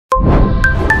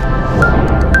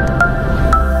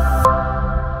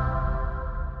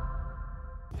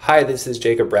Hi, this is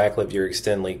Jacob Ratcliffe, your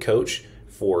Extend Lead coach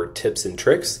for tips and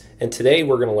tricks. And today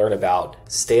we're going to learn about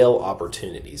stale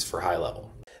opportunities for HighLevel.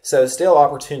 So stale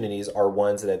opportunities are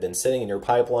ones that have been sitting in your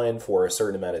pipeline for a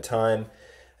certain amount of time.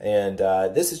 And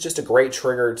this is just a great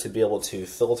trigger to be able to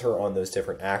filter on those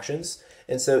different actions.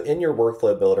 And so in your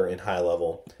workflow builder in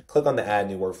HighLevel, click on the add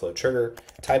new workflow trigger,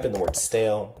 type in the word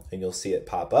stale, and you'll see it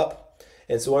pop up.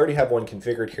 And so I already have one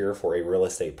configured here for a real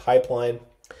estate pipeline.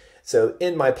 So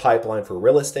in my pipeline for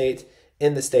real estate,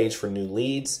 in the stage for new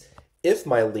leads, if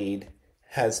my lead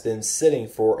has been sitting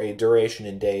for a duration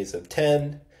in days of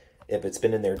 10, if it's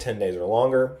been in there 10 days or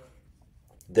longer,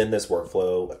 then this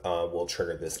workflow will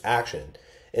trigger this action.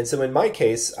 And so in my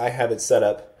case, I have it set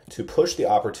up to push the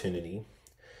opportunity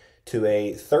to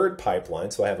a third pipeline.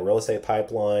 So I have a real estate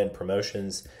pipeline,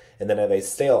 promotions, and then I have a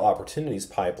stale opportunities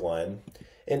pipeline.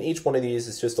 And each one of these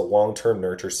is just a long-term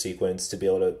nurture sequence to be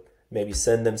able to maybe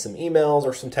send them some emails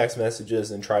or some text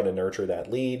messages and try to nurture that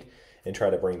lead and try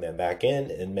to bring them back in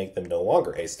and make them no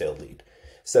longer a stale lead.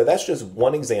 So that's just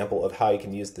one example of how you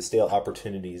can use the stale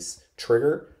opportunities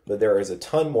trigger, but there is a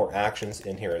ton more actions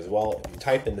in here as well. If you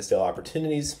type in the stale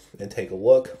opportunities and take a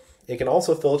look, it can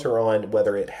also filter on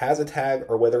whether it has a tag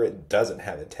or whether it doesn't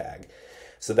have a tag.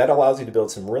 So that allows you to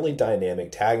build some really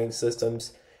dynamic tagging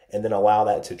systems and then allow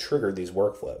that to trigger these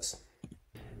workflows.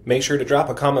 Make sure to drop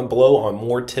a comment below on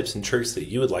more tips and tricks that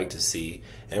you would like to see.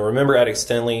 And remember, at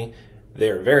Extendly, they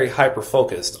are very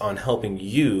hyper-focused on helping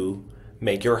you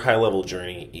make your high-level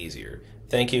journey easier.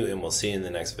 Thank you, and we'll see you in the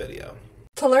next video.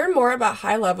 To learn more about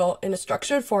HighLevel in a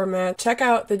structured format, check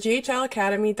out the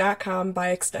GHLacademy.com by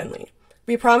Extendly.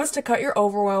 We promise to cut your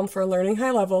overwhelm for learning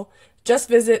HighLevel. Just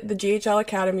visit the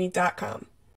GHLacademy.com.